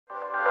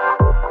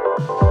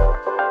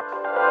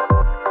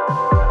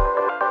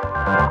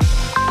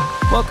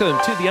Welcome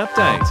to The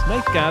Update.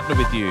 Nate Gardner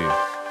with you.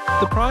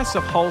 The price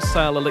of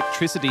wholesale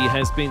electricity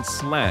has been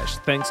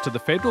slashed thanks to the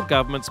federal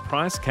government's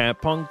price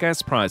cap on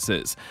gas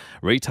prices.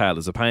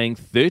 Retailers are paying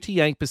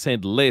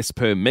 38% less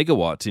per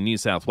megawatt in New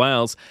South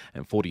Wales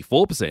and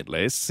 44%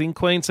 less in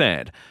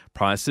Queensland.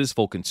 Prices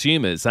for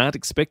consumers aren't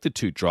expected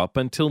to drop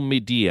until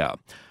mid-year.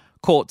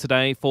 Court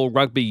today for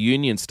rugby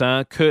union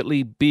star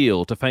Kurtley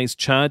Beale to face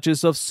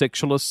charges of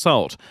sexual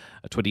assault.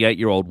 A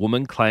 28-year-old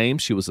woman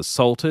claims she was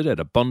assaulted at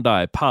a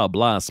Bondi pub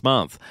last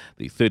month.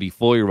 The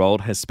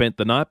 34-year-old has spent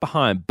the night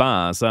behind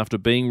bars after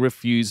being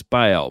refused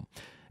bail.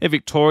 In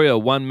Victoria,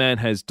 one man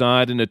has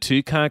died in a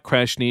two-car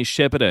crash near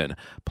Shepparton.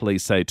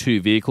 Police say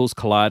two vehicles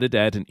collided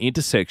at an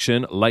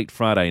intersection late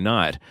Friday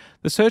night.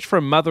 The search for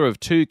a mother of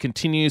two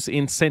continues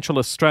in Central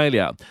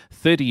Australia.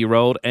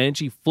 30-year-old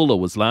Angie Fuller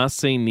was last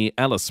seen near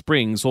Alice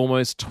Springs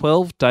almost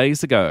 12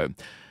 days ago.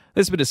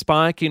 There's been a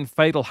spike in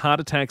fatal heart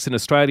attacks in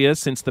Australia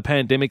since the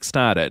pandemic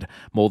started.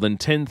 More than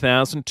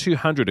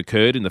 10,200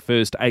 occurred in the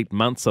first 8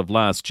 months of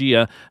last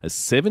year, a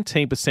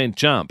 17%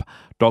 jump.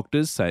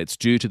 Doctors say it's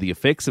due to the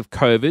effects of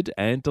COVID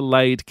and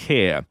delayed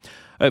care.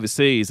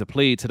 Overseas, a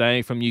plea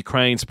today from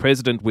Ukraine's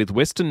president with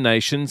Western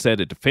nations at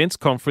a defence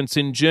conference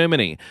in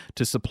Germany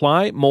to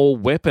supply more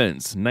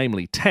weapons,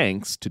 namely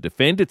tanks, to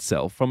defend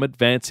itself from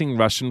advancing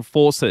Russian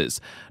forces.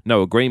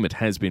 No agreement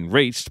has been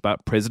reached,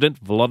 but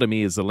President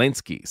Volodymyr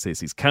Zelensky says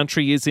his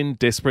country is in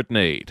desperate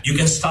need. You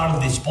can start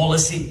this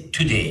policy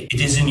today. It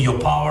is in your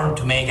power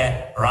to make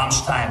a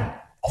Rammstein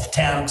of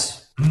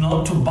tanks,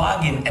 not to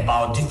bargain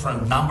about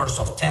different numbers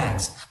of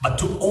tanks, but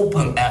to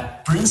open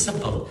a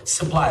principled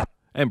supply.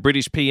 And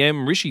British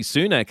PM Rishi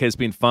Sunak has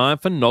been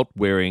fined for not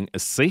wearing a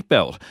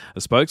seatbelt. A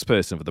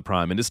spokesperson for the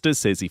Prime Minister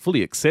says he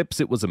fully accepts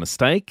it was a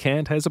mistake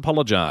and has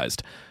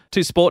apologised.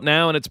 To sport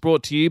now, and it's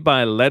brought to you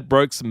by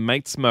Ladbrokes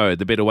Mates Mode,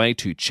 the better way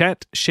to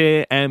chat,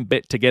 share and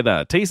bet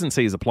together. T's and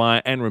C's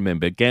apply, and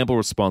remember, gamble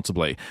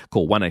responsibly.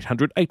 Call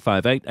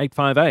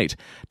 1-800-858-858.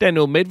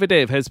 Daniel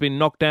Medvedev has been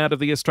knocked out of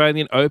the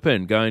Australian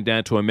Open, going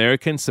down to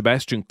American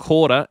Sebastian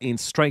Korda in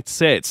straight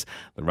sets.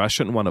 The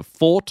Russian, one of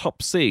 4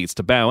 top seeds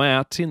to bow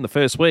out in the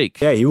first week.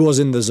 Yeah, he was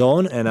in the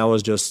zone and I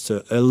was just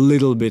a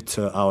little bit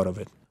out of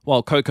it.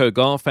 While Coco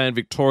Gauff and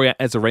Victoria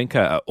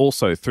Azarenka are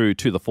also through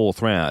to the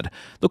 4th round.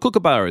 The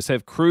Kookaburras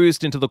have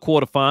cruised into the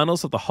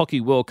quarterfinals of the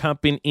Hockey World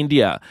Cup in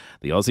India.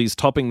 The Aussies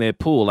topping their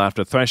pool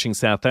after thrashing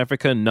South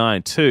Africa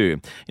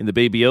 9-2. In the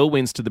BBL,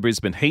 wins to the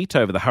Brisbane Heat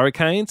over the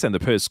Hurricanes and the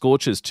Perth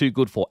Scorchers too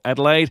good for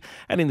Adelaide.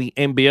 And in the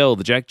NBL,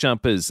 the Jack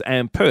Jumpers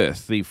and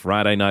Perth, the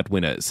Friday night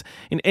winners.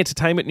 In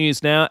entertainment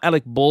news now,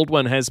 Alec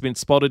Baldwin has been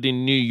spotted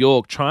in New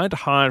York trying to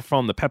hide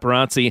from the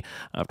paparazzi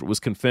after it was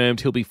confirmed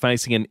he'll be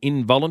facing an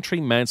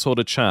involuntary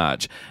manslaughter charge.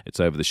 It's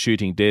over the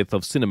shooting death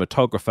of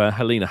cinematographer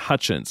Helena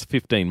Hutchins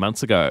 15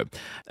 months ago.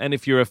 And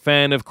if you're a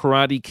fan of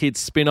Karate Kid's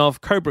spin-off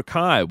Cobra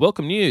Kai,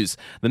 welcome news.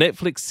 The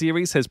Netflix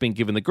series has been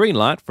given the green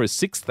light for a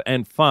 6th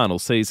and final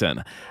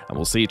season. And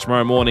we'll see you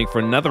tomorrow morning for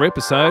another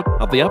episode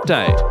of The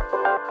Update.